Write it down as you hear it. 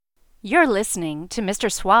You're listening to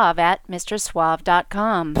Mr. Suave at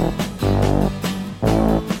MrSuave.com.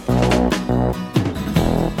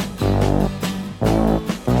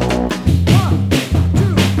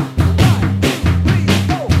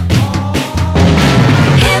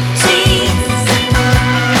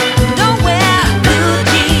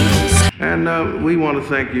 And we want to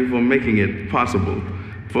thank you for making it possible,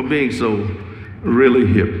 for being so really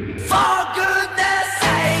hip. For goodness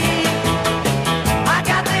sake, I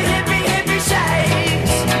got the hippie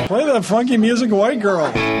shakes. Play that funky music, White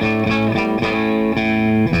Girl.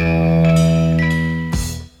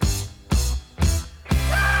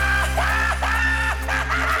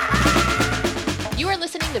 You are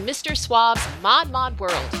listening to Mr. Suave's Mod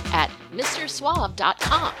World at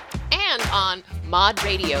MrSuave.com and on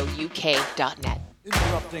modradiouk.net.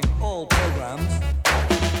 Interrupting all programs.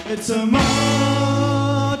 It's a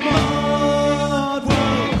mod world.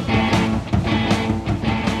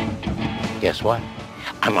 Guess what?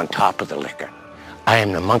 I'm on top of the liquor. I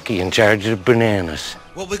am the monkey in charge of bananas.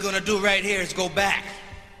 What we're gonna do right here is go back.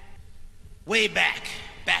 Way back.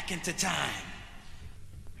 Back into time.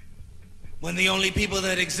 When the only people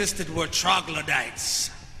that existed were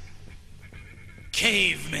troglodytes.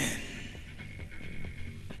 Cavemen.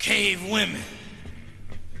 Cave women.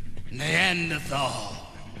 Neanderthal.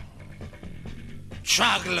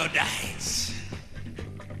 Troglodytes.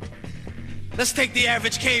 Let's take the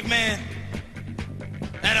average caveman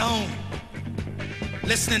at home,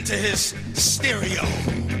 listening to his stereo.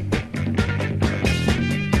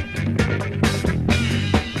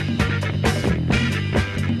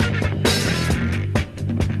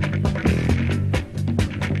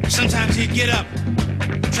 Sometimes he'd get up,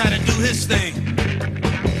 try to do his thing.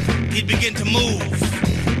 He'd begin to move,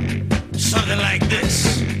 something like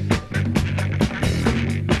this.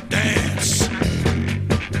 Dance.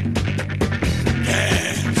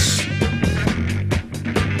 Dance.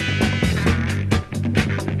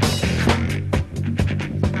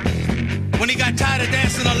 When he got tired of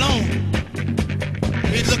dancing alone,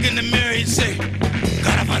 he'd look in the mirror, he'd say,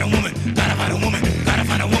 gotta find a woman, gotta find a woman, gotta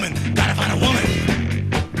find a woman, gotta find a woman.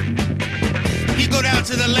 He'd go down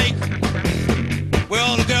to the lake where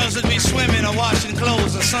all the girls would be swimming or washing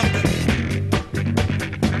clothes or something.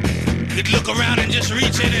 He'd look around and just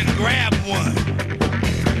reach in and grab one.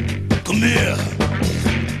 Come here.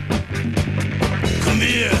 Come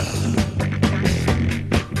here.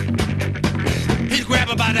 He'd grab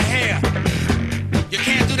her by the hair. You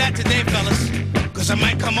can't do that today, fellas, because it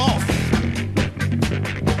might come off.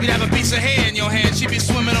 You'd have a piece of hair in your hand, she'd be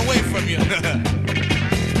swimming away from you.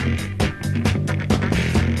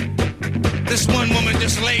 This one woman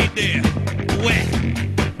just laid there, wet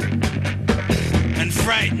and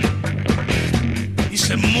frightened. He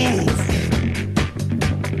said, move.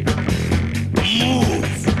 Move.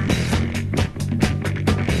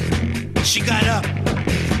 She got up.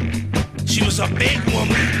 She was a big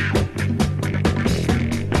woman.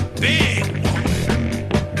 Big woman.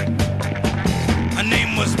 Her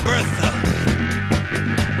name was Bertha.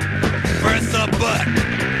 Bertha Butt.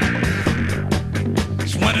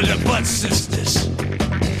 One of the Butt sisters.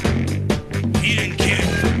 He didn't care.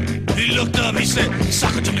 He looked up, he said,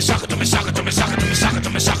 sock it to me, sock it to me, sock it to me, sock it to me, sock it to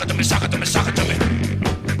me, sock it to me, sock it to me, sock it to me.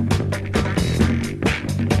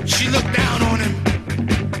 She looked down on him.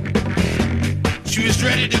 She was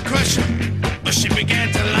ready to crush him, but she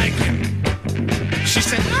began to like him. She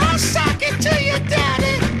said, I'll sock it to you,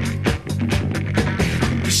 daddy.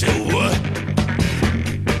 He said, what?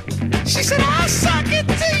 She said, I'll sock it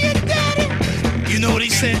to you, daddy. You know what he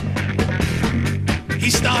said? He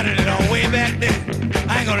started it all way back then.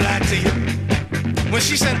 I ain't gonna lie to you. When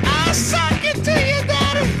she said, I'll sock it to you,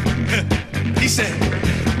 daddy, he said,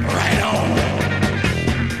 right on.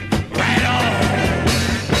 Right on.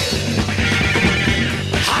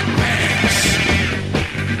 Hot pants.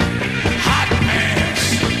 Hot pants.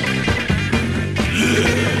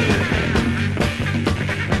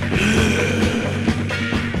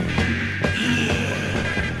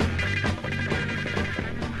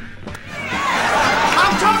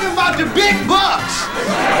 I'm talking about the big bucks.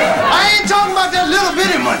 I ain't talking about that little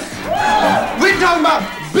bitty money. We're talking about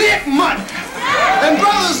big money. And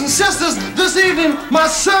brothers and sisters, this evening my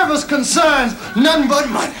service concerns nothing but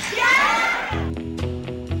money.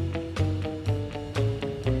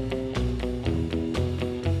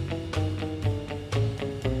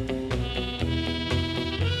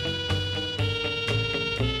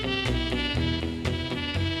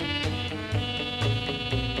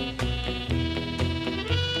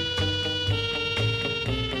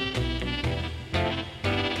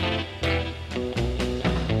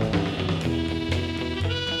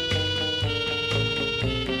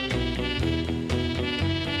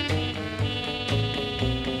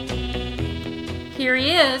 Here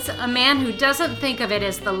he is, a man who doesn't think of it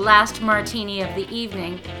as the last martini of the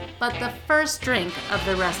evening, but the first drink of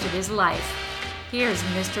the rest of his life. Here's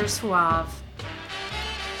Mr. Suave.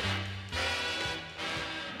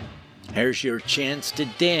 Here's your chance to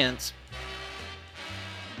dance.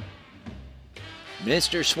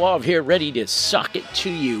 Mr. Suave here, ready to sock it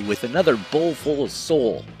to you with another bowl full of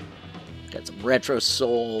soul. Got some retro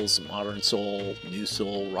soul, some modern soul, new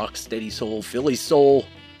soul, rock steady soul, Philly soul.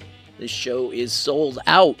 This show is sold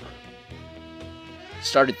out.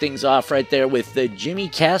 Started things off right there with the Jimmy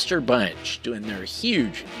Castor Bunch doing their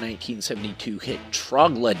huge 1972 hit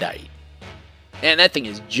Troglodyte. And that thing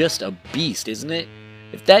is just a beast, isn't it?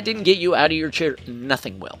 If that didn't get you out of your chair,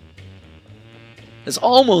 nothing will. It's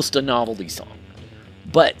almost a novelty song,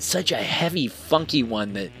 but such a heavy, funky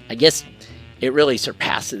one that I guess it really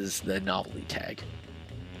surpasses the novelty tag.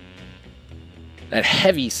 That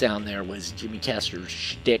heavy sound there was Jimmy Castor's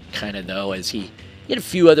shtick, kind of, though, as he had a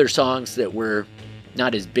few other songs that were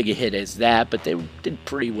not as big a hit as that, but they did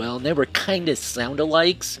pretty well, and they were kind of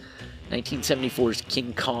sound-alikes. 1974's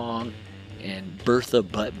King Kong and Bertha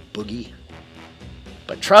Butt Boogie.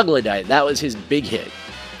 But Troglodyte, that was his big hit.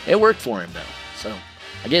 It worked for him, though. So,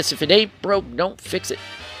 I guess if it ain't broke, don't fix it.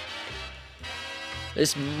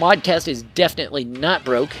 This modcast is definitely not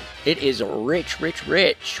broke. It is rich, rich,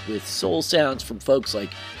 rich, with soul sounds from folks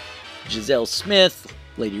like Giselle Smith,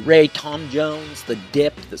 Lady Ray, Tom Jones, The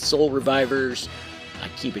Dip, The Soul Revivers, I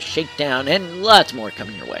Keep a Shakedown, and lots more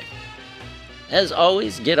coming your way. As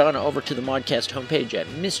always, get on over to the modcast homepage at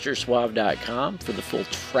MrSuave.com for the full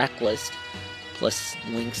track list, plus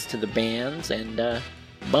links to the bands and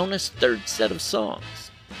bonus third set of songs.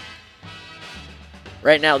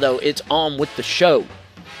 Right now, though, it's on with the show.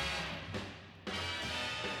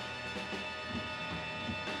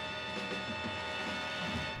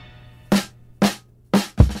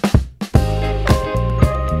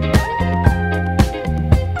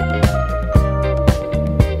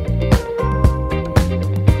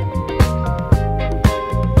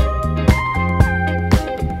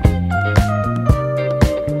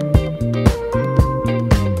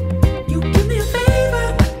 You give me a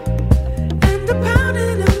favor and a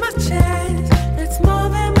pounding in my chest. That's more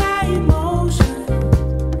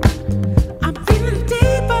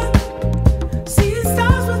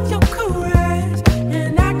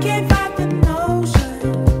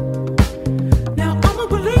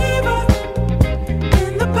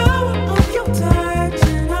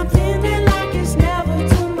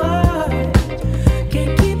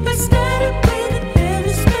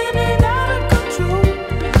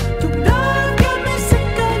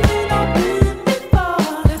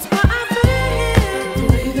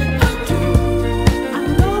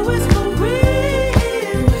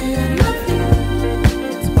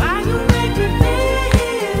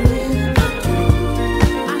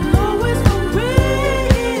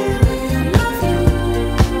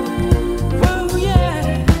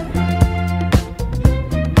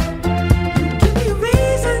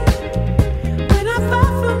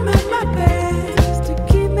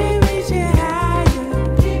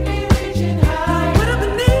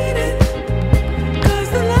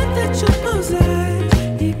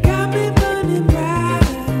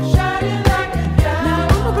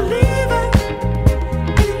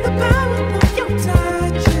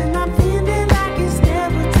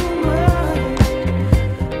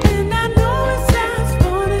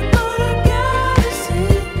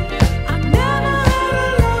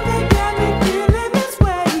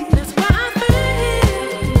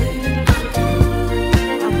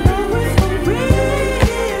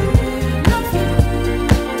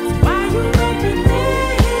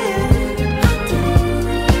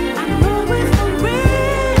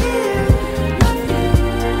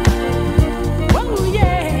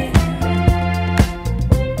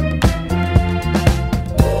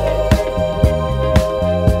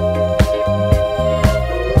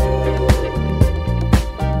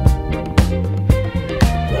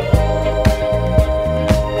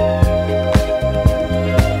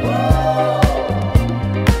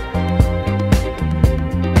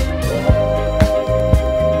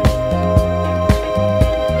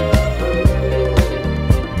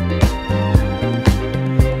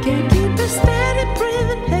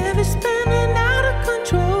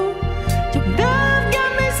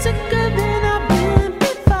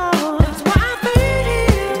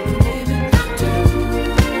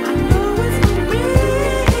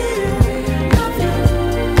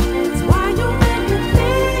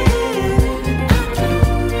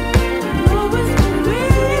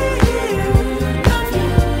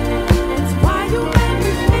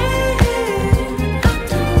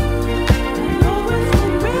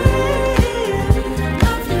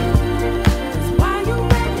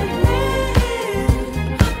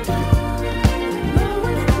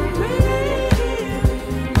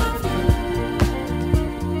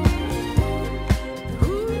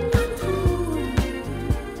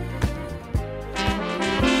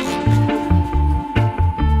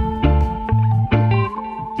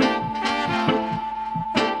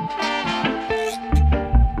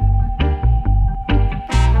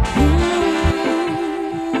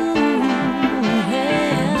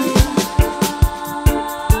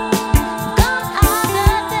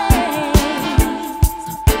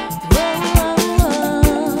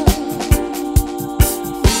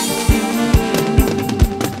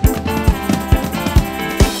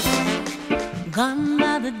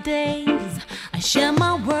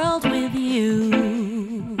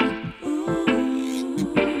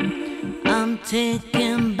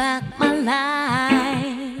back my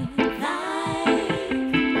life.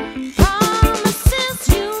 Promises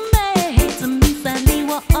you made to me sadly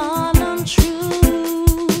were all untrue.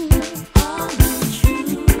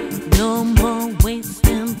 No more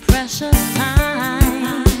wasting precious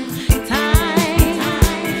time.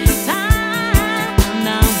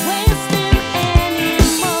 Not wasting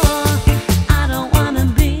anymore. I don't wanna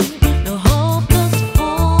be no hopeless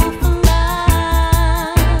fool for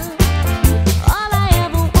love. All I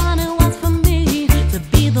ever wanted was for me to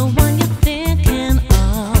be the one you're thinking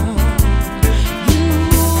of. You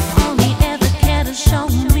only ever care to show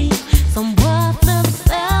me some worthless,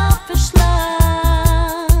 selfish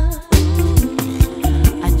love.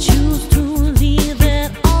 I choose to leave it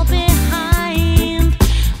all behind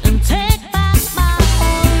and take back my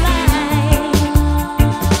whole life.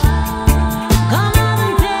 Gone are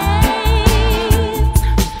the days,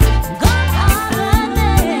 gone are the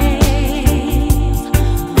days.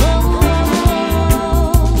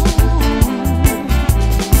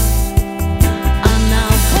 I'm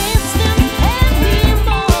not wasting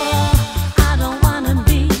anymore. I don't wanna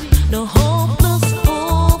be no hopeless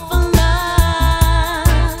fool for love.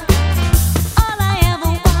 All I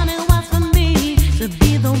ever wanted was for me to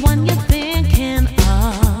be the one you're thinking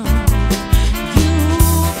of. You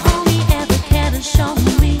only ever care to show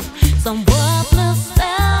me some worthless,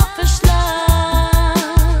 selfish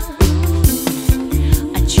love.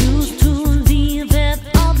 I choose to leave it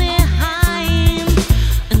all behind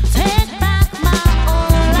and take back my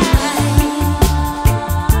old life.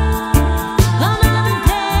 Gone are the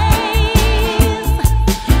days,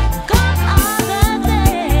 gone are the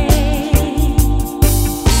days.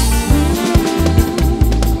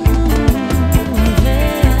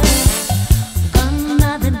 Gone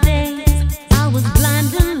are the days I was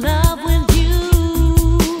blind in love with you.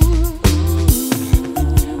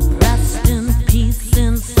 Rest in peace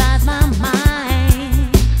inside my mind.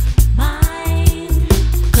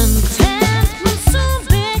 Contentment soon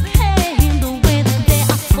became the way that day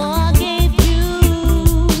I forgave you.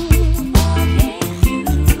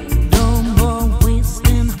 No more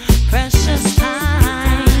wasting precious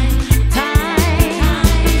time.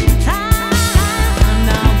 I'm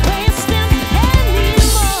not wasting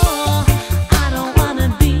anymore. I don't wanna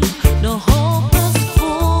be no hopeless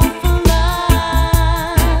fool for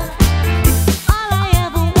love. All I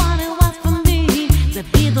ever wanted was for me to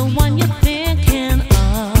be the one you're thinking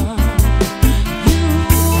of. You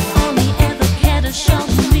only ever care to show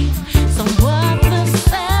me some worthless,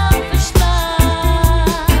 selfish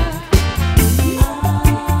love.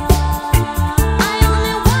 I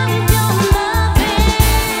only wanted your loving.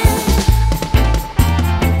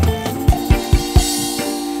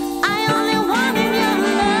 I only wanted your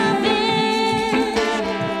loving.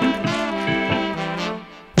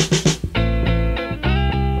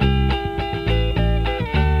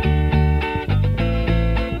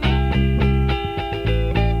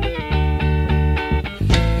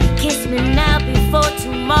 Kiss me now before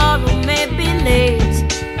tomorrow may be late.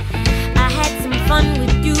 I had some fun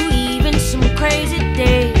with you, even some crazy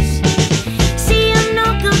days. See, you're no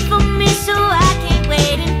good for me, so I can't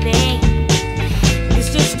wait in vain. This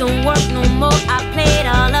just don't work no more. I played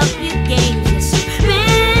all of your games. Yes,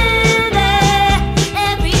 been there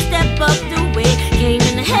every step of the way. Came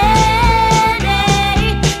in handy,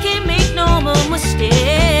 can't make no more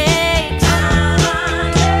mistakes.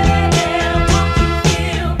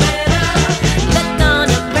 Look on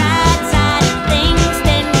the bright side of things,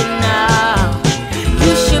 then you know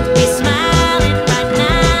you should be smiling right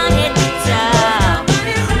now, head to toe.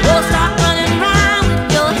 Don't stop running around with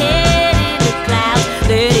your head in the clouds.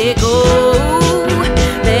 Let it go,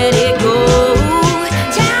 let it go.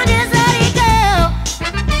 Child, just let it go.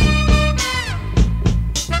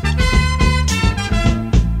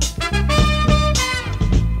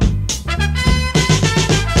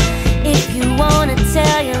 If you wanna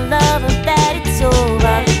tell your lover that it's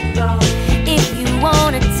over, if you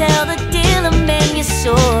wanna tell the dealer man you're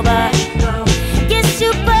sober, guess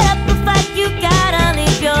you put up a fight, you gotta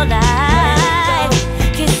live your life.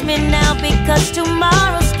 Kiss me now because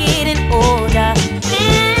tomorrow's getting older.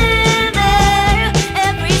 Been there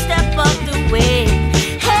every step of the way.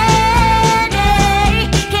 Hey,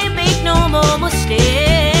 can't make no more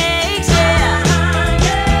mistakes.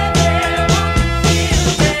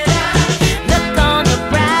 Look on the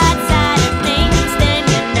bright side of things, then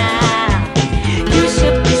you know you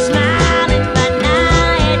should be smiling by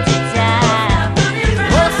now, head to toe.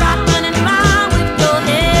 Oh, stop running around with your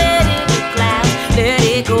head in the clouds. Let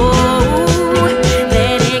it go,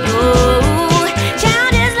 let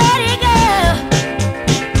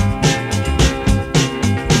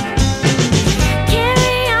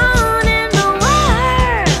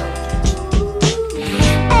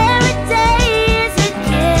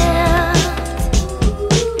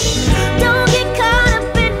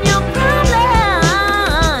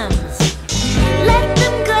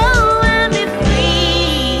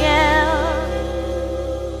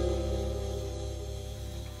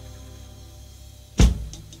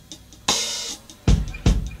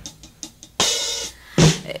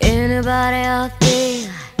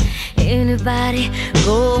Anybody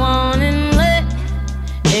go on and let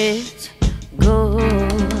it go.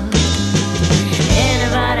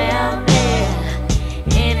 Anybody out there?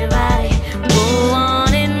 Anybody go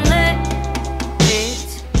on and let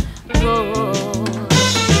it go.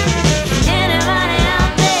 Anybody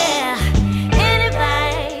out there?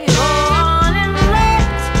 Anybody go on and let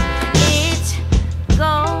it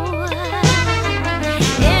go.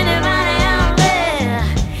 Anybody out there?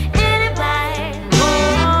 Anybody go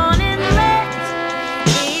on and let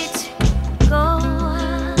it go.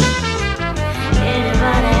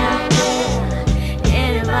 Anybody out there?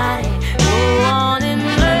 Anybody go on and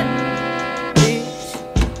let it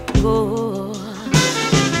go.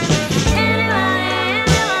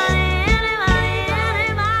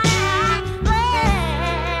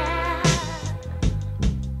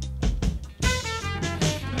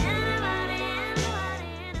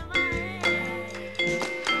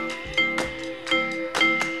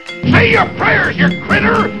 Say your prayers, you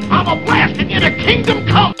critter! I'm a blasting you to kingdom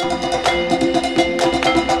come!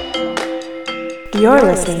 You're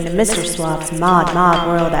listening to Mr. Suave's Mod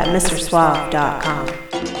World at MrSuave.com.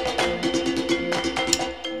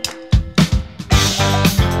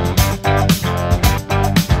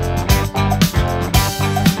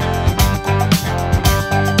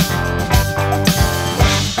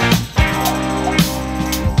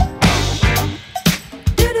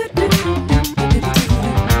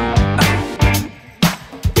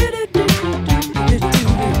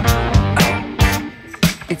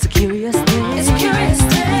 It's a curious thing. It's a curious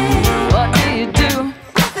thing. What do you do?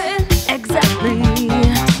 Nothing. Exactly.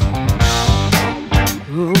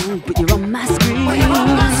 Oh, but you're on my screen. Well, you're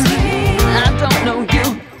on my screen. I don't know you,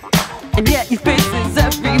 and yet your face is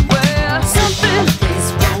everywhere. Something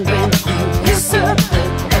is wrong with you. You serve the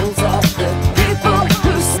ills of the people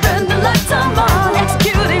who spend a lifetime on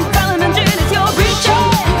executing crime and genius. You're reaching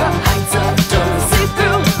the heights of don't see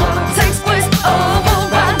through what takes place over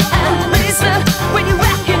rhyme and reason when you're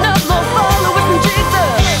racking up more followers than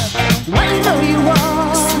Jesus. When I know you are.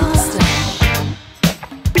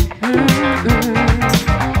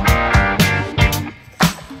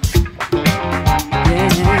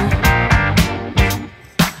 Yeah.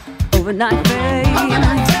 Overnight fame.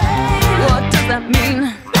 What does that mean?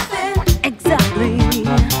 Exactly.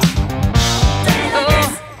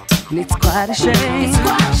 Oh, and it's quite a shame.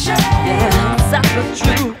 Yeah, it's absolutely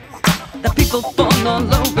true that people fawn all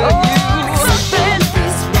over you. Something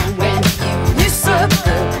is wrong when you usurp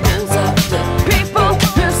the wills of the people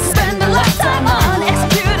who spend a lifetime on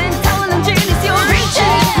executing talent and genius. You're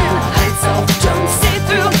reaching the heights of don't see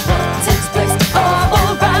through what takes place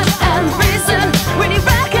all rhyme and reason when you're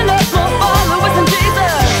racking up more followers than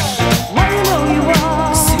Jesus. Well, you know you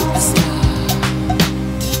are a superstar.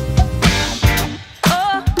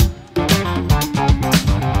 Oh.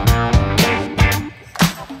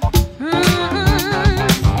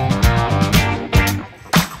 Mm-hmm.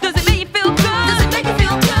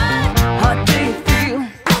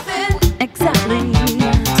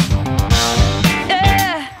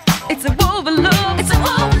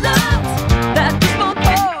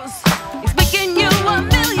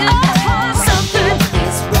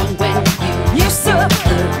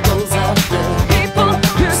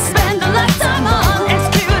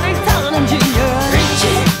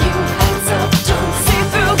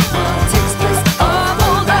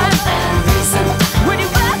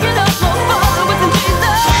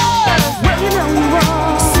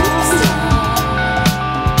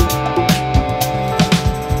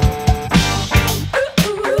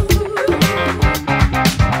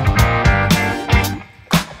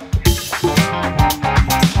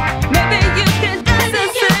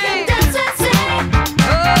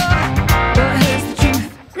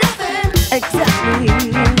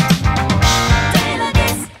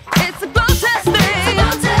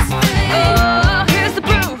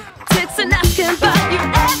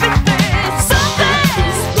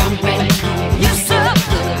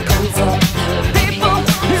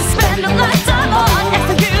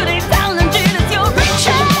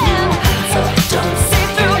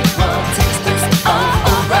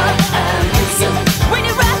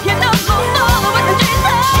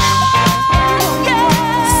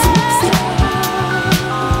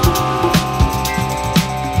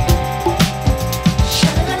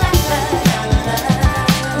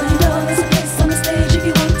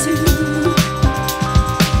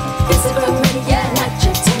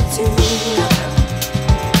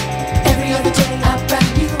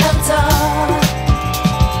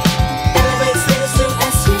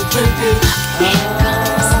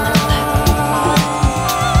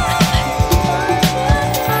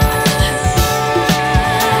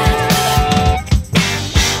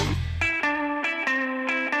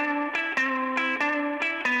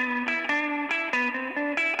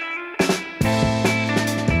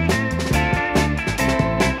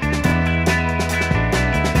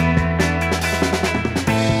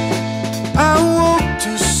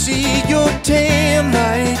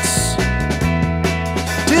 taillights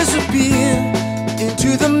disappear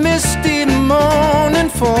into the misty morning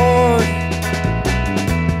fog.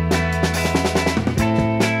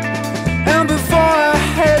 And before I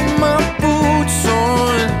had my boots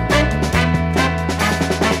on,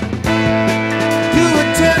 you were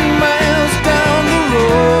 10 miles down the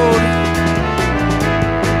road.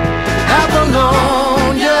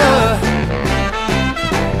 Apollonia,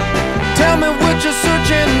 tell me what you're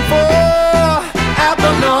searching for.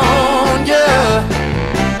 Apollonia,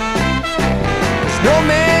 'cause no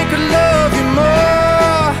man could love you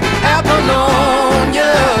more.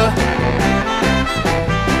 Apollonia,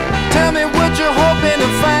 tell me what you're hoping to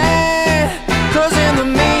find, 'cause in the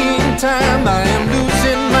meantime I am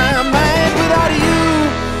losing my mind without you.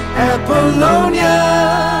 Apollonia,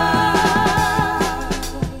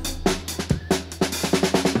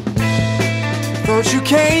 thought you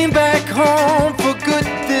came back home for good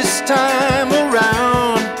this time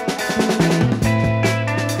around,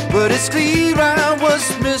 but it's clear I was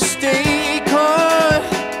mistaken.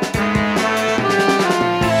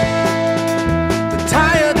 The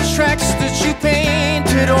tire tracks that you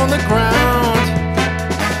painted on the ground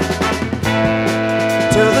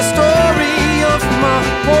tell the story of my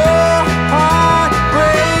poor heart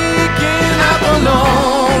breaking.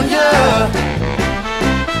 Apollonia,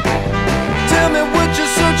 tell me what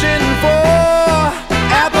you're searching for.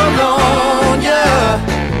 Apollonia,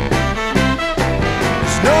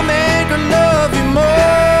 'cause no man can love you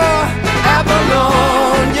more.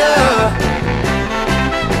 Apollonia,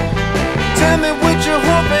 tell me what you're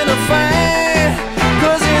hoping to find,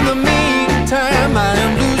 'cause in the meantime I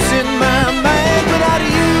am losing my mind without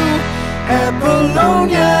you.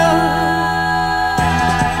 Apollonia.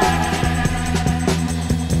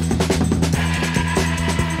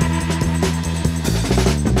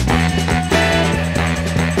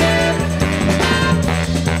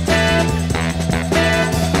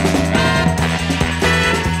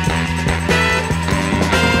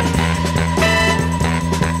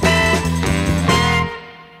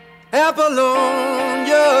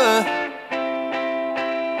 Apollonia,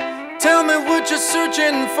 tell me what you're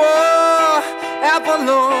searching for.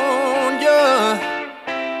 Apollonia,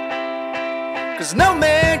 'cause no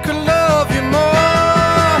man could love you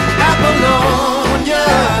more. Apollonia,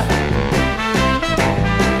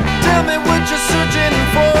 tell me what you're searching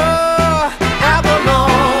for.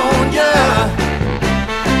 Apollonia,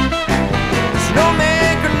 'cause no man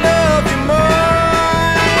could love you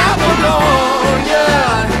more. Apollonia,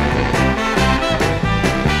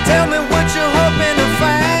 tell me what you're hoping to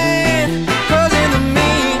find, 'cause in the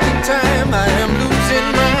meantime I am losing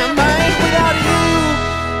my mind without you.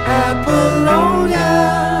 Apollonia.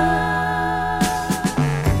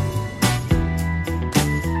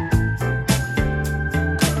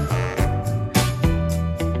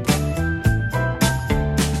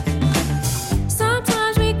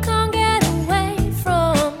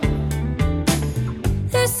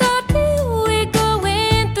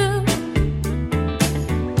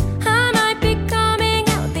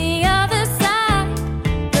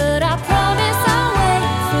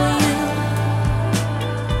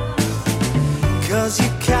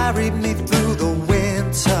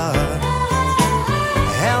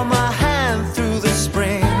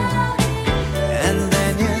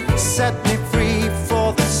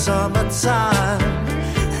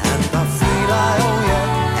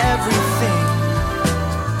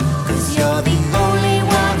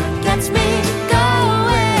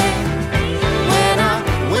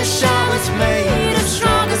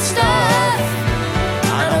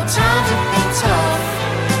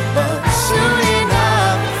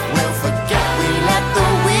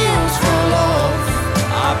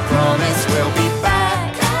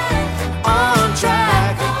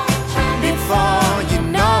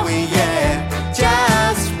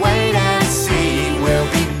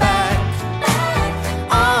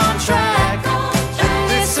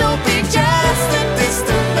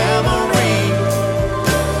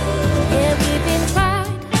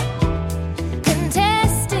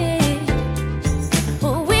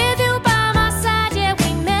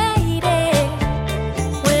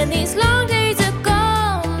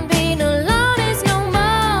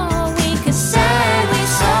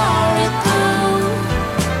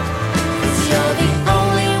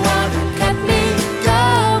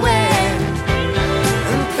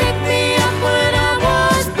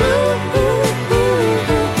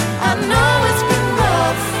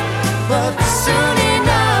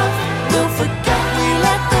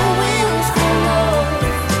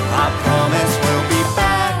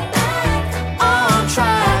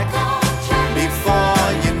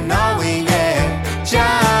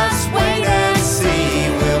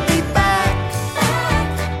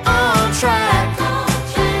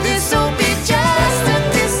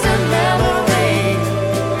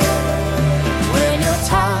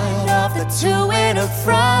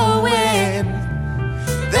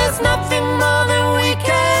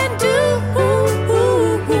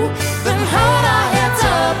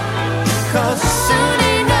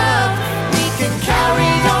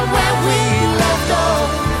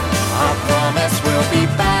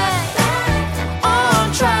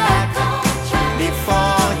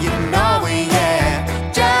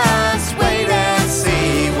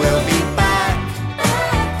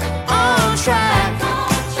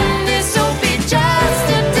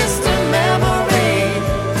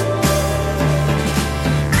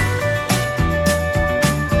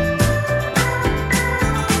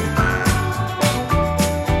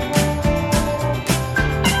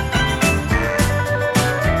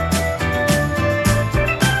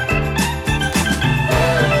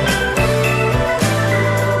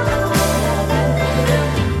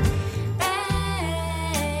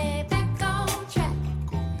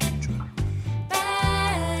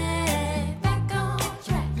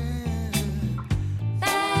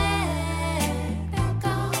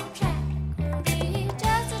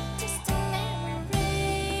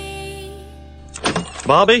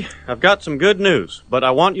 Bobby, I've got some good news, but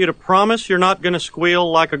I want you to promise you're not going to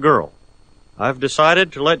squeal like a girl. I've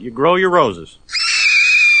decided to let you grow your roses.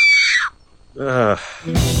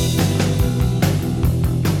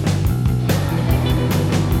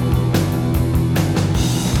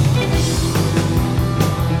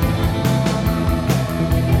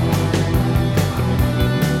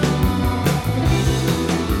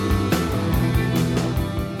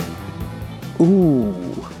 Ooh,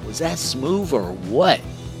 was that smooth or what?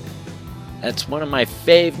 That's one of my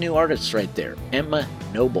fave new artists right there, Emma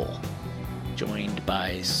Noble, joined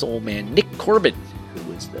by soul man Nick Corbin,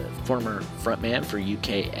 who was the former frontman for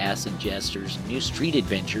UK Acid Jesters' New Street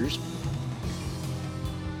Adventures.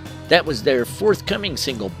 That was their forthcoming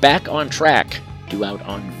single, Back on Track, due out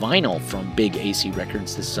on vinyl from Big AC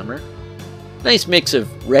Records this summer. Nice mix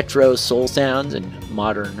of retro soul sounds and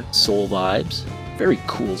modern soul vibes. Very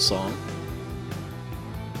cool song.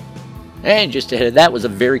 And just ahead of that was a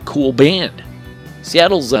very cool band,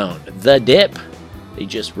 Seattle Zone, The Dip. They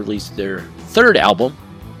just released their third album.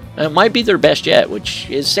 It might be their best yet, which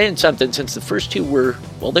is saying something since the first two were,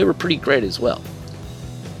 well, they were pretty great as well.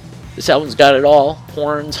 This album's got it all,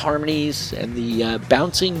 horns, harmonies, and the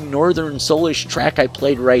bouncing northern soulish track I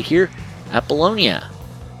played right here, Apollonia.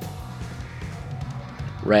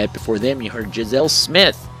 Right before them, you heard Giselle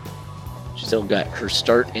Smith. Giselle got her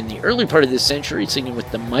start in the early part of this century singing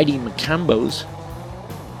with the Mighty Macambos.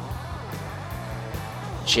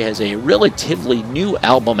 She has a relatively new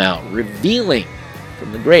album out, Revealing,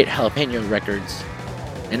 from the great Jalapeno Records.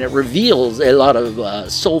 And it reveals a lot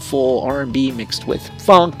of soulful R&B mixed with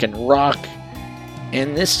funk and rock.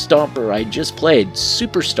 And this stomper I just played,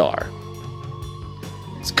 Superstar.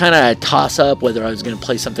 It's kind of a toss-up whether I was going to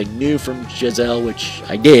play something new from Giselle, which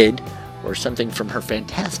I did, or something from her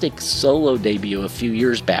fantastic solo debut a few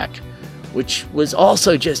years back, which was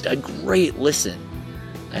also just a great listen.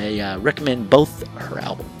 I recommend both her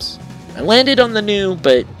albums. I landed on the new,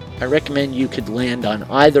 but I recommend you could land on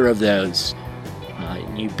either of those.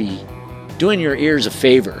 You'd be doing your ears a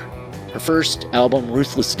favor. Her first album,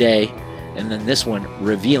 Ruthless Day, and then this one,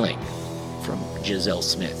 Revealing, from Giselle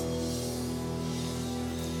Smith.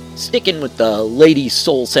 Sticking with the lady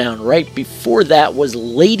soul sound, right before that was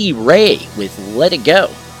Lady Ray with Let It Go.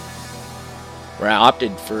 Where I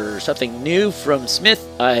opted for something new from Smith,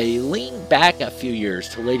 I leaned back a few years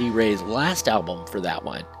to Lady Ray's last album for that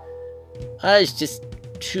one. It's just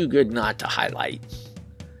too good not to highlight.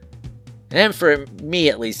 And for me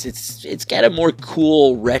at least, it's got a more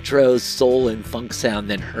cool retro soul and funk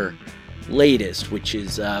sound than her latest, which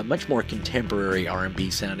is much more contemporary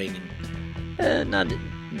R&B sounding and not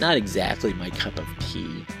exactly my cup of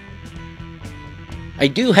tea. I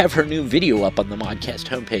do have her new video up on the Modcast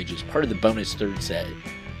homepage as part of the bonus third set.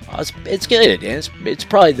 It's good, and it's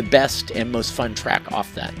probably the best and most fun track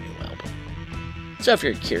off that new album. So if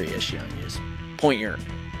you're curious, just point your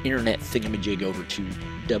internet thingamajig over to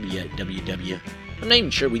www. I'm not even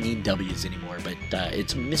sure we need W's anymore, but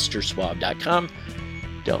it's MrSwab.com.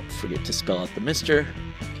 Don't forget to spell out the Mr.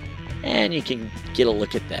 And you can get a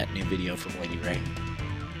look at that new video from Lady Ray.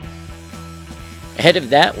 Ahead of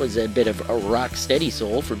that was a bit of a rock steady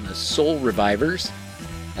soul from the Soul Revivers.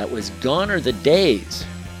 That was Gone Are the Days.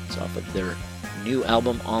 It's off of their new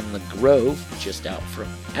album On the Grove, just out from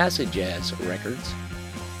Acid Jazz Records.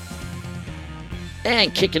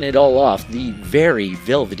 And kicking it all off, the very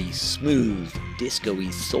velvety, smooth,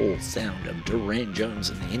 disco-y soul sound of Duran Jones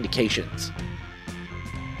and the Indications.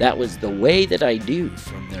 That was The Way That I Do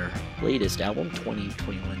from their latest album,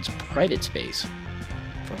 2021's Private Space,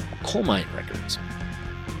 from Coal Mine Records.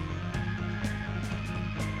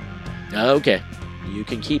 Okay, you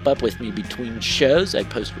can keep up with me between shows. I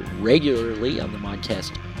post regularly on the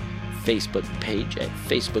Modcast Facebook page at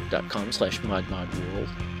facebook.com/modmodworld.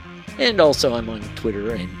 And also I'm on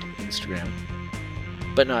Twitter and Instagram,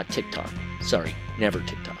 but not TikTok. Sorry, never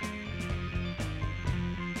TikTok.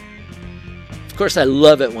 Of course, I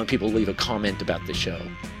love it when people leave a comment about the show.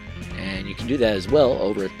 And you can do that as well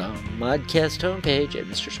over at the Modcast homepage at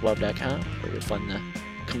MrSwab.com, where you'll find the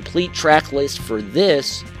complete track list for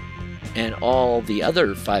this and all the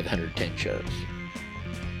other 510 shows.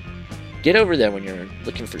 Get over there when you're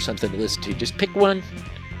looking for something to listen to. Just pick one,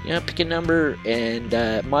 pick a number and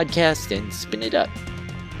Modcast and spin it up.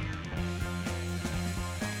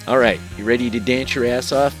 Alright, you ready to dance your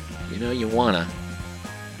ass off? You wanna.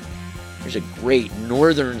 There's a great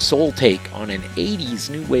northern soul take on an 80s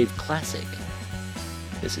new wave classic.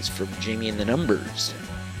 This is from Jamie and the Numbers.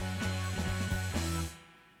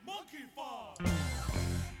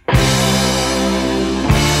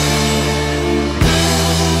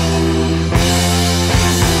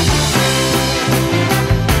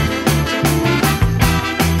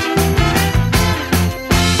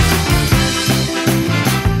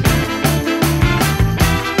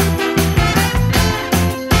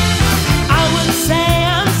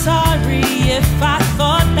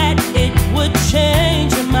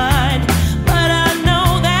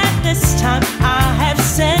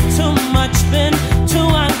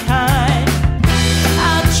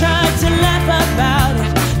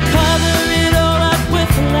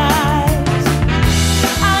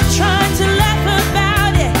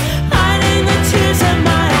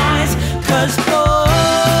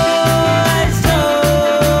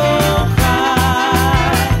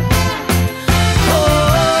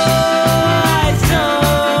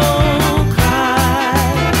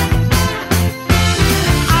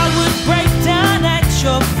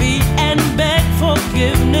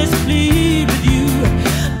 this plea with you,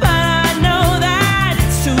 but I know that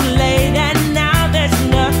it's too late, and now there's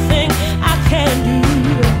nothing I can do.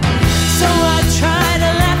 So I try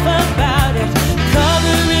to laugh about it,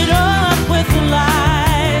 cover it up with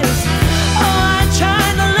lies. Oh, I try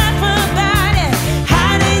to laugh about it,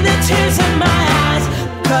 hiding the tears in my eyes,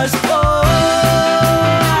 'cause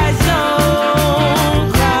boys don't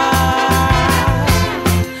cry.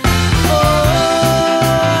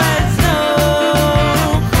 Boys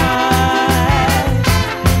don't cry.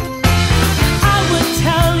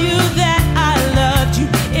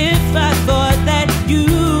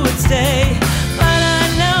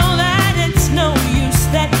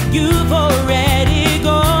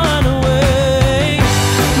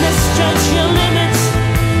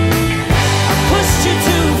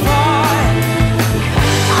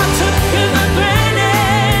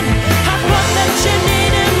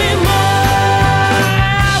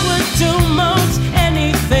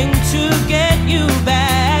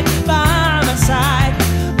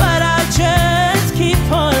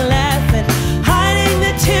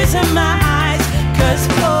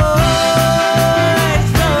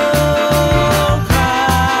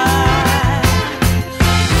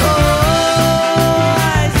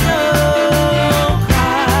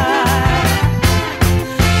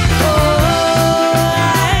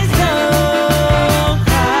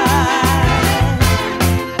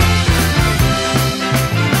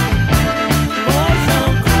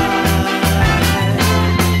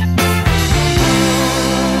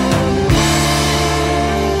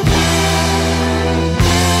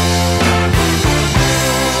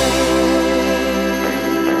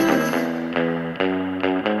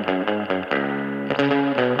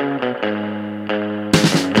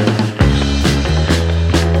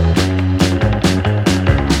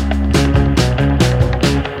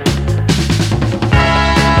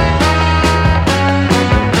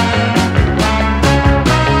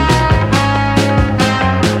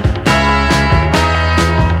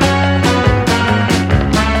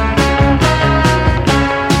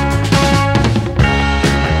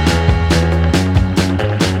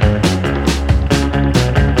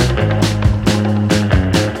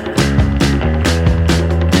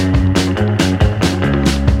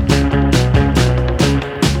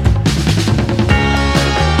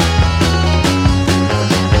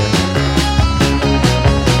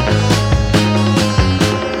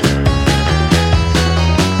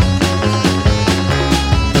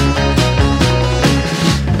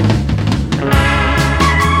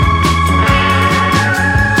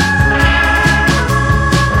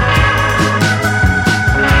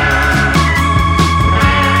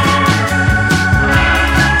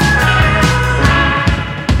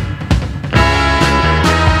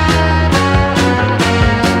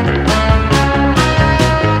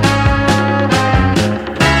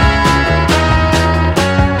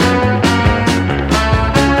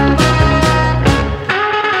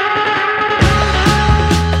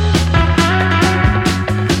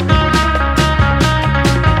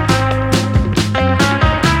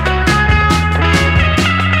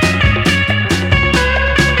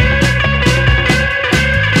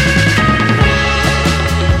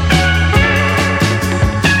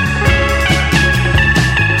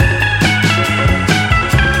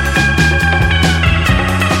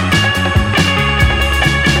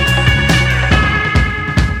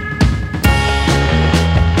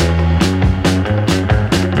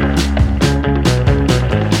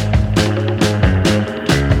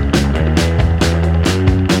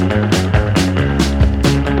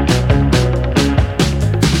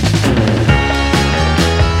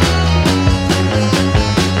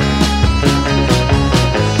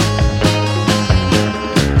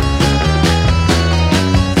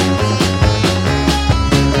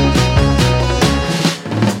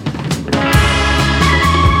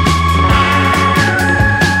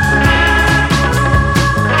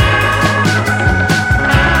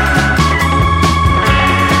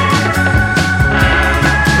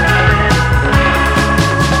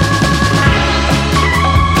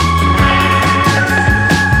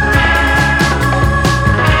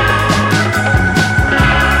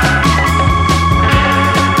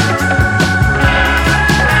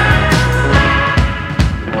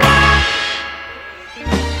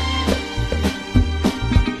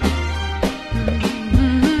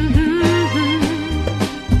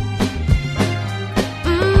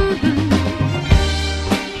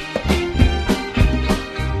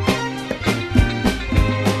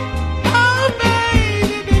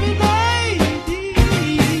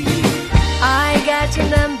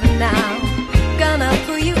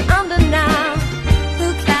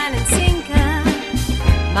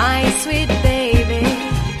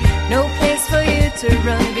 better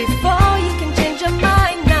run before you can change your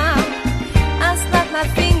mind now. I snap my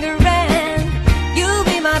finger and you'll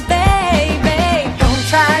be my baby. Don't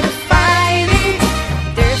try to fight it,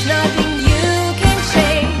 there's nothing you can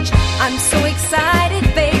change. I'm so excited,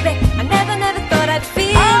 baby, I never thought I'd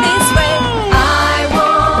feel this way. I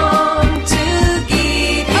want to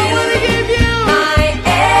give you my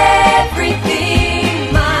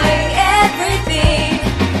everything, my everything.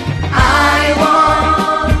 I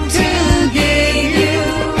want to give you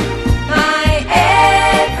my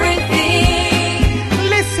everything.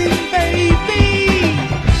 Listen, baby,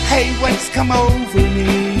 hey, what's come over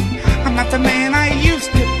me? I'm not the man I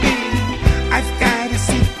used to be. I've got a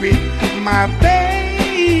secret, my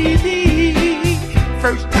baby.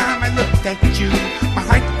 First time I looked at you, my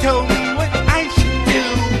heart told me what I should do.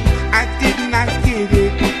 I did not get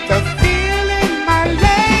it, the feeling, my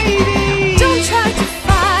lady. Don't try to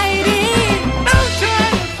fight it, Don't try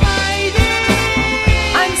to fight it.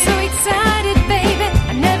 I'm so excited, baby,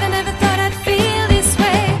 I never thought I'd feel this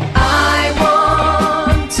way. I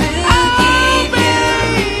want to give you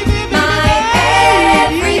my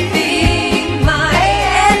everything, my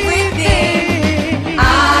everything.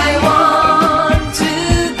 I want to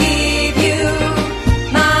give you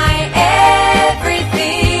my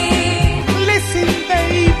everything. Listen,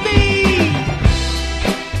 baby.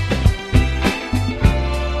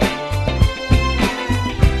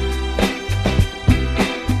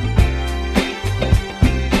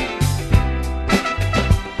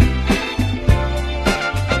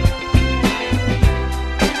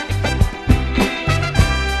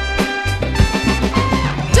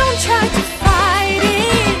 Don't try to fight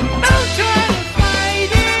it, Don't try to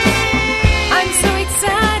fight it. I'm so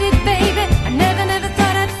excited, baby, I never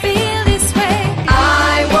thought I'd feel this way.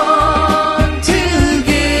 I want to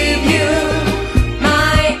give you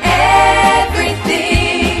my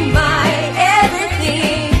everything, my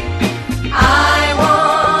everything. I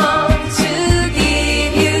want to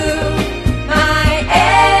give you my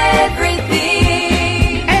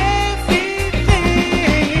everything.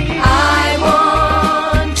 I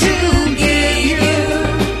want to give you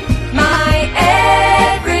my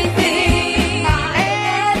everything, my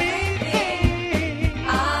everything.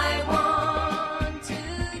 I want to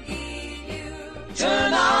give you.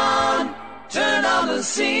 Turn on the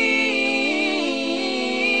scene.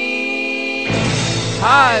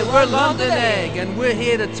 Hi, we're London Egg, and we're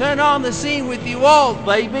here to turn on the scene with you all,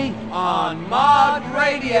 baby, on Mod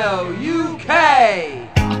Radio UK.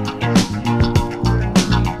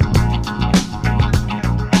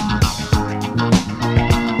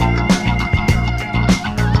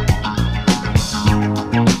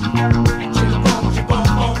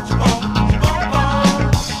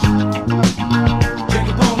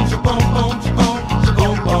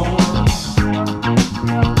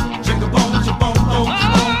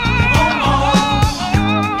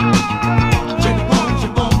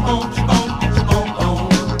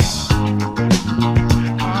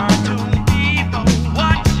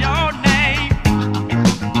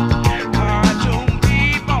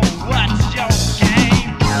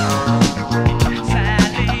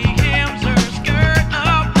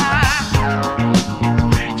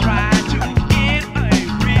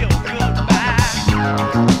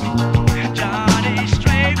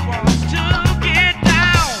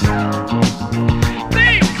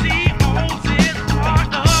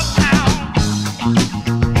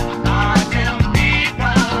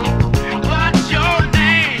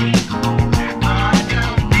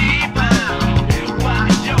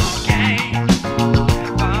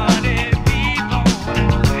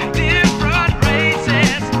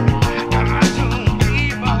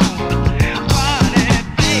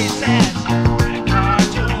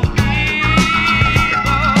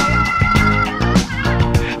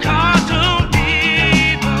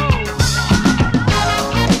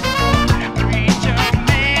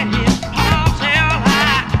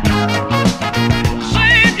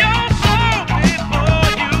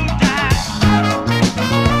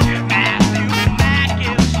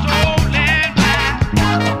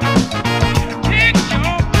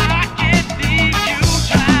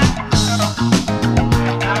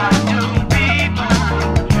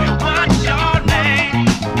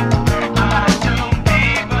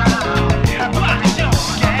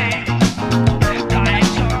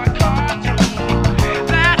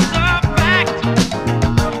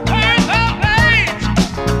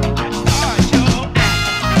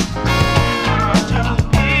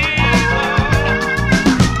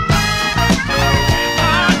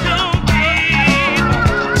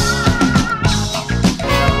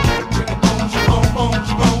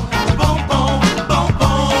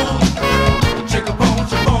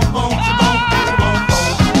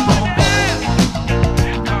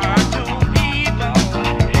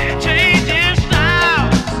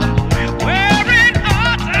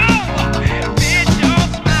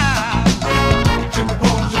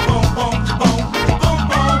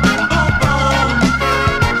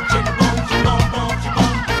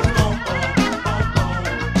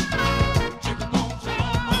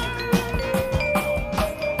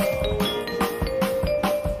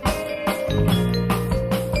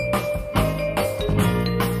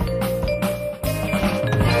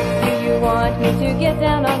 me to get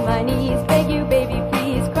down on my knees, beg you, baby,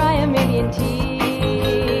 please, cry a million tears?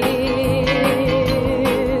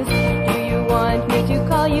 Do you want me to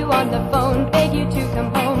call you on the phone, beg you to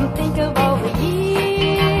come home, think of all the years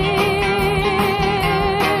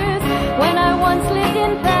when I once lived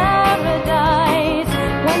in paradise,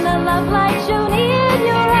 when the love light shone in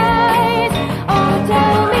your eyes? Oh,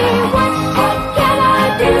 tell me, what can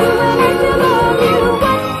I do when I still love you?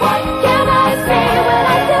 What can I say when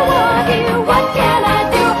I still want you? What can I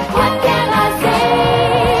do? What can I say?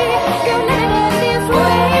 You're living this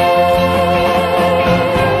way.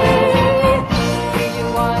 Do you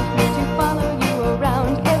want me to follow you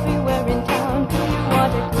around everywhere in town? Do you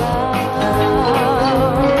want a crown?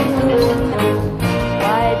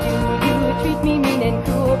 Why do you treat me mean and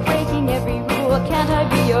cruel, breaking every rule? Can't I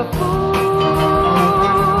be your fool?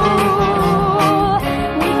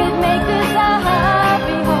 We could make this a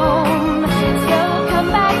happy home, so come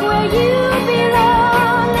back where you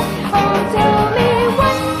belong. Oh, tell me,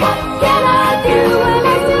 what can I do when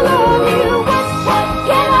I still love you? What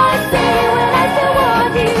can I say when I still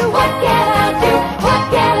want you? What can I do? What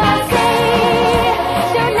can I say?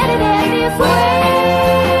 Don't let it end this way.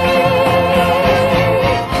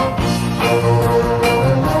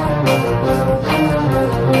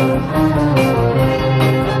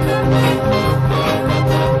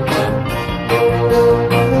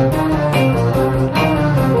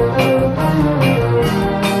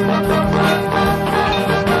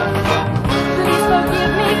 Please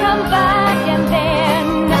forgive me, come back, and then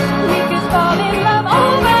we could fall in love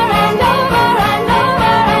over and over and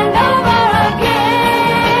over and over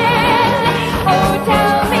again. Oh,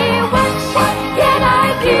 tell me, what can I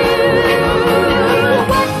do?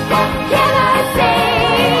 What can I say?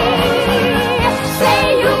 Say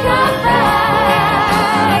you'll come back.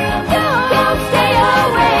 Don't stay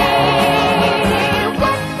away.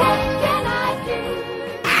 What can I do?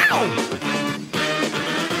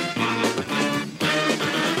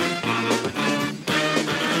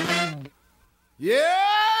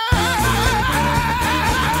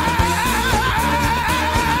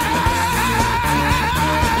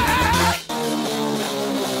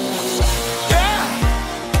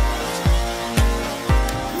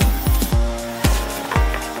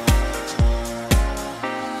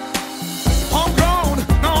 I'm grown,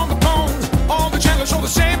 on the phone. All the channels show the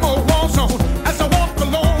same old war zone. As I walk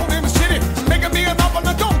alone in the city, making me an offer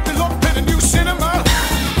I don't belong in a new cinema.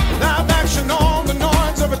 Live action, all the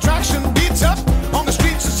noise of attraction beats up. On the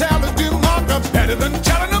streets, the salads do mark up. Better than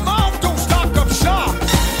telling them off, don't stock up shop.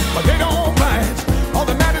 But they don't mind. All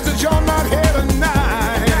that matters is you're not here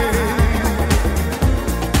tonight.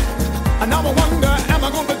 And now I wonder, am I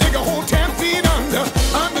going to dig a hole 10 feet under?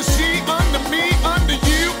 Under sea, under me, under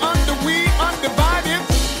you, under we, undivided,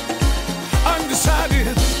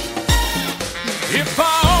 undecided. If I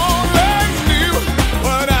only knew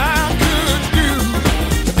what I could do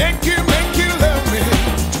to make you love me,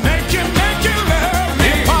 to make you love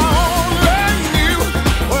me. If I only knew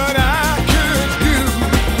what I could do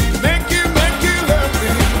to make you love me,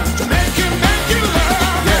 to make you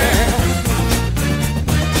love me.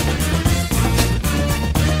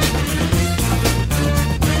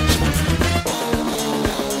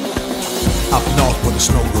 Up north where the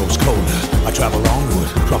snow grows colder, I travel onward,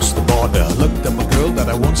 across the border. Looked up a girl that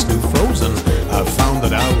I once knew frozen. I found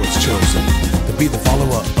that I was chosen to be the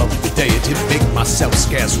follower of the deity, make myself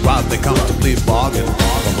scarce while they comfortably bargain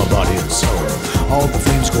for my body and soul. All the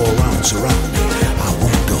flames go around, surround me. I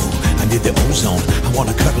won't go. I need the ozone. I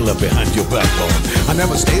wanna cuddle up behind your backbone. I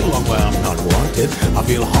never stay long where I'm not wanted. I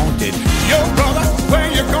feel haunted. Yo, brother,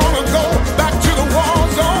 where you gonna go? Back to the war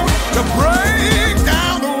zone to break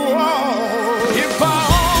down the wall. If I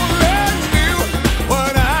only knew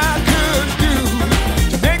what I could do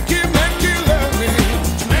to make you love me,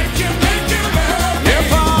 to make you love me. If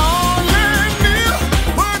I only knew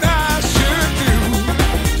what I should do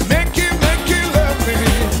to make you love me,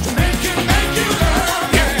 to make you love me.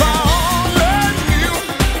 If I only knew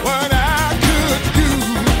what I could do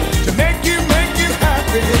to make you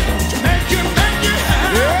happy, to make you happy.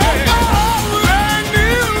 If I only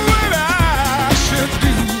knew what I should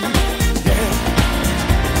do, yeah,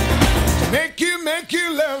 to make you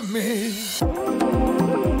love me.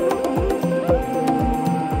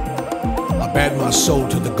 I bared my soul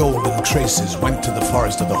to the golden traces, went to the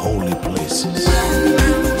forest of the holy places.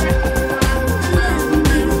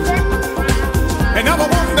 And now I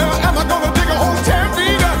wonder, am I gonna dig a hole 10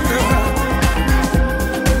 feet under?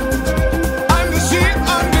 Under sea,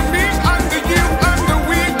 under me, under you, under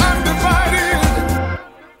we, undivided,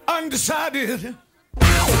 undecided.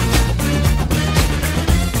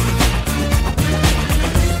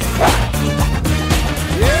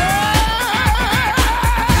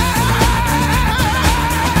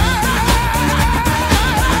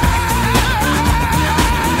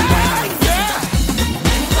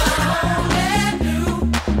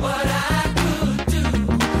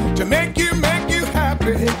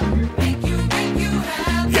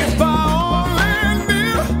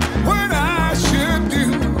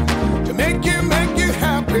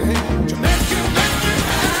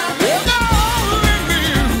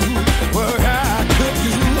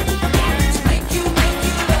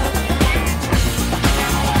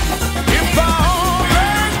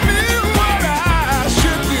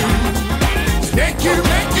 Make you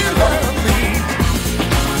love me.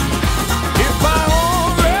 If I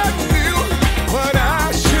only knew what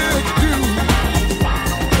I should do.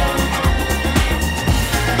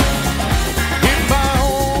 If I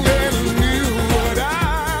only knew what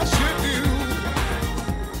I should do.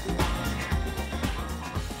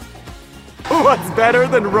 What's better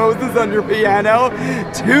than roses on your piano?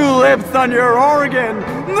 Tulips on your organ.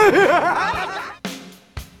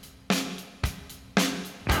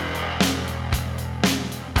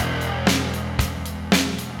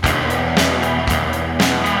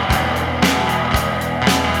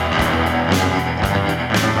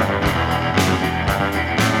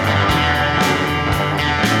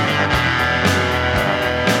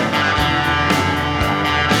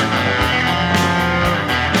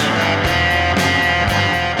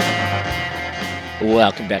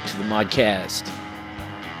 Welcome back to the Modcast.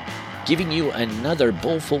 Giving you another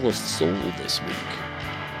bowl full of soul this week.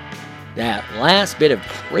 That last bit of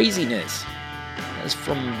craziness is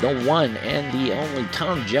from the one and the only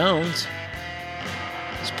Tom Jones.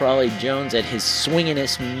 It's probably Jones at his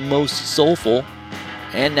swinginest, most soulful.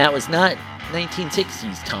 And that was not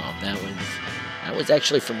 1960s Tom. That was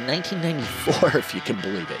actually from 1994, if you can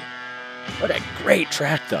believe it. What a great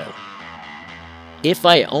track, though. If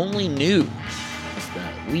I Only Knew.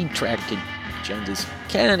 The lead track to Jones's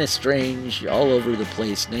kind of strange, all over the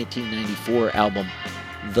place 1994 album,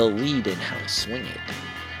 The Lead and How to Swing It.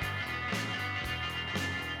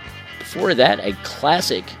 Before that, a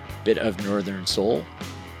classic bit of Northern Soul.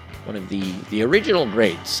 One of the original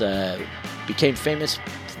greats. Became famous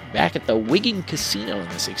back at the Wigan Casino in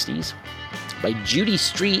the 60s by Judy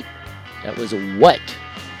Street. That was What.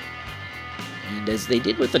 And as they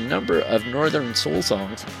did with a number of Northern Soul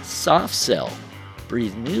songs, Soft Cell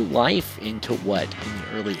breathed new life into What in the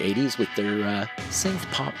early 80s with their synth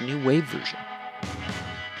pop new wave version.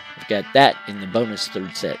 I've got that in the bonus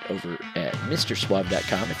third set over at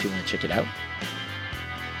MrSuave.com if you want to check it out.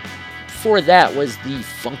 Before that was the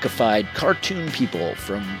funkified Cartoon People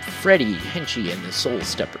from Freddie Henchy and the Soul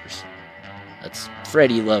Steppers. That's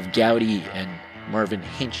Freddie Love Gowdy and Marvin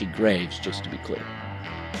Henchy Graves, just to be clear.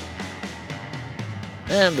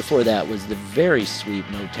 And before that was the very sweet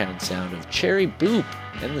Motown sound of Cherry Boop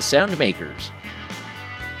and the Soundmakers.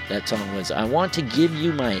 That song was I Want to Give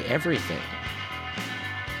You My Everything.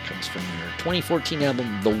 It comes from their 2014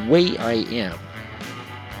 album, The Way I Am.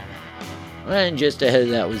 And just ahead of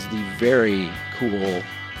that was the very cool,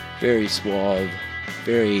 very suave,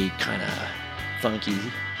 very kind of funky,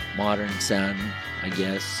 modern sound, I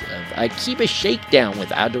guess, of I Keep a Shakedown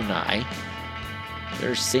with Adonai.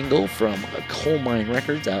 Their single from Coal Mine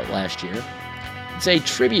Records out last year. It's a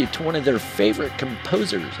tribute to one of their favorite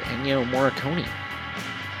composers, Ennio Morricone.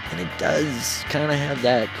 And it does kind of have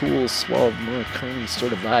that cool, suave Morricone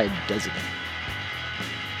sort of vibe, doesn't it?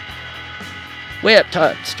 Way up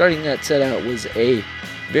top, starting that set out, was a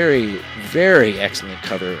very, very excellent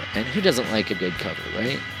cover. And who doesn't like a good cover,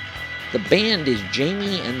 right? The band is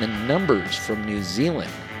Jamie and the Numbers from New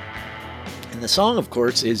Zealand. And the song, of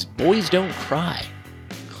course, is Boys Don't Cry.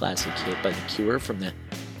 Classic hit by The Cure from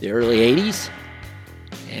the early 80s.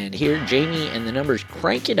 And here, Jamie and the Numbers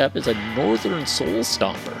crank it up as a Northern Soul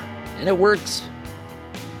stomper. And it works.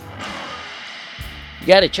 You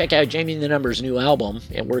gotta check out Jamie and the Numbers' new album.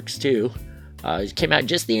 It works too. It came out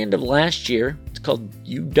just the end of last year. It's called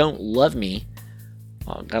You Don't Love Me.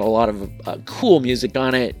 Got a lot of cool music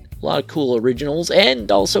on it. A lot of cool originals.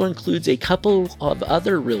 And also includes a couple of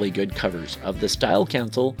other really good covers of The Style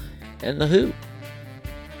Council and The Who.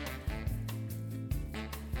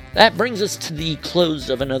 That brings us to the close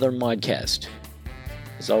of another Modcast.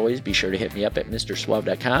 As always, be sure to hit me up at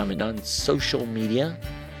MrSuave.com and on social media.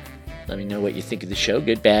 Let me know what you think of the show,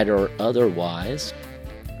 good, bad, or otherwise.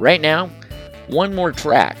 Right now, one more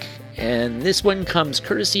track, and this one comes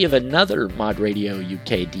courtesy of another Mod Radio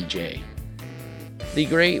UK DJ. The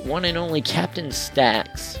great one and only Captain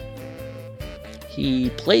Stax. He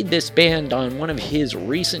played this band on one of his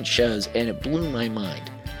recent shows, and it blew my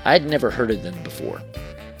mind. I'd never heard of them before.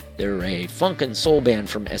 They're a funk and soul band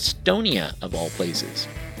from Estonia, of all places.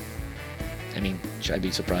 I mean, should I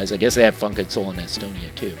be surprised? I guess they have funk and soul in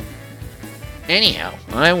Estonia, too. Anyhow,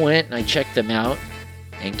 I went and I checked them out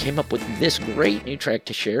and came up with this great new track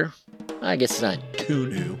to share. I guess it's not too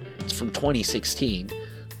new. It's from 2016.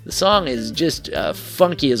 The song is just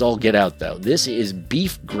funky as all get out, though. This is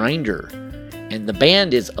Beef Grinder, and the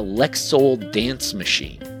band is Alexol Dance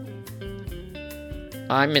Machine.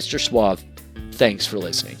 I'm Mr. Suave. Thanks for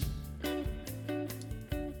listening.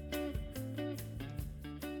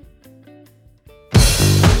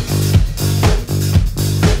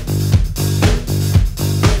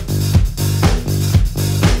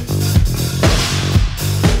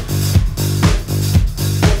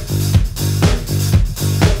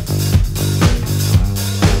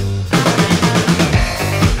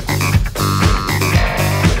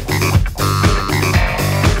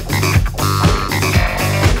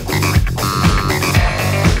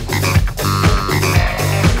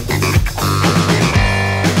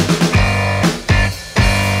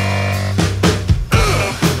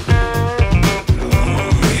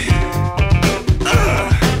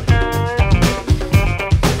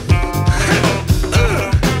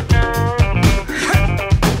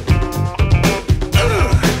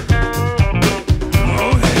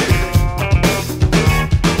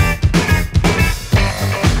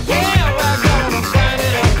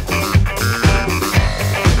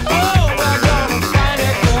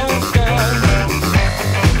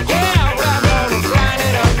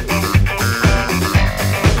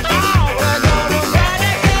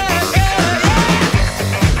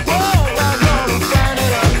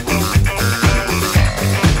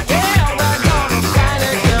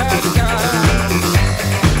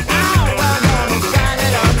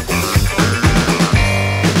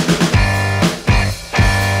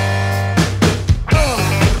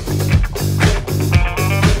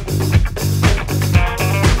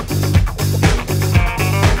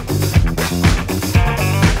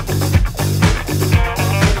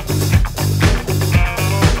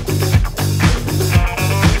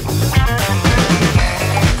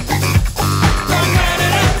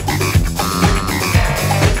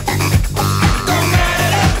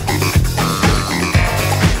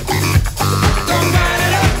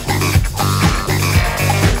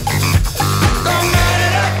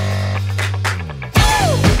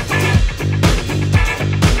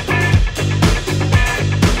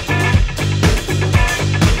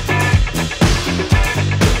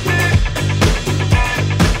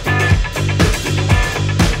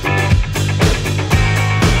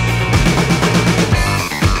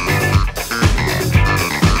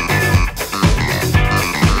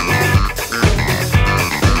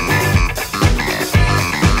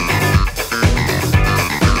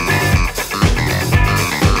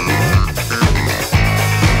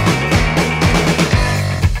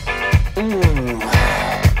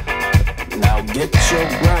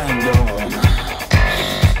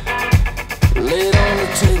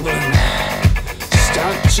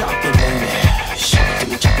 chocolate.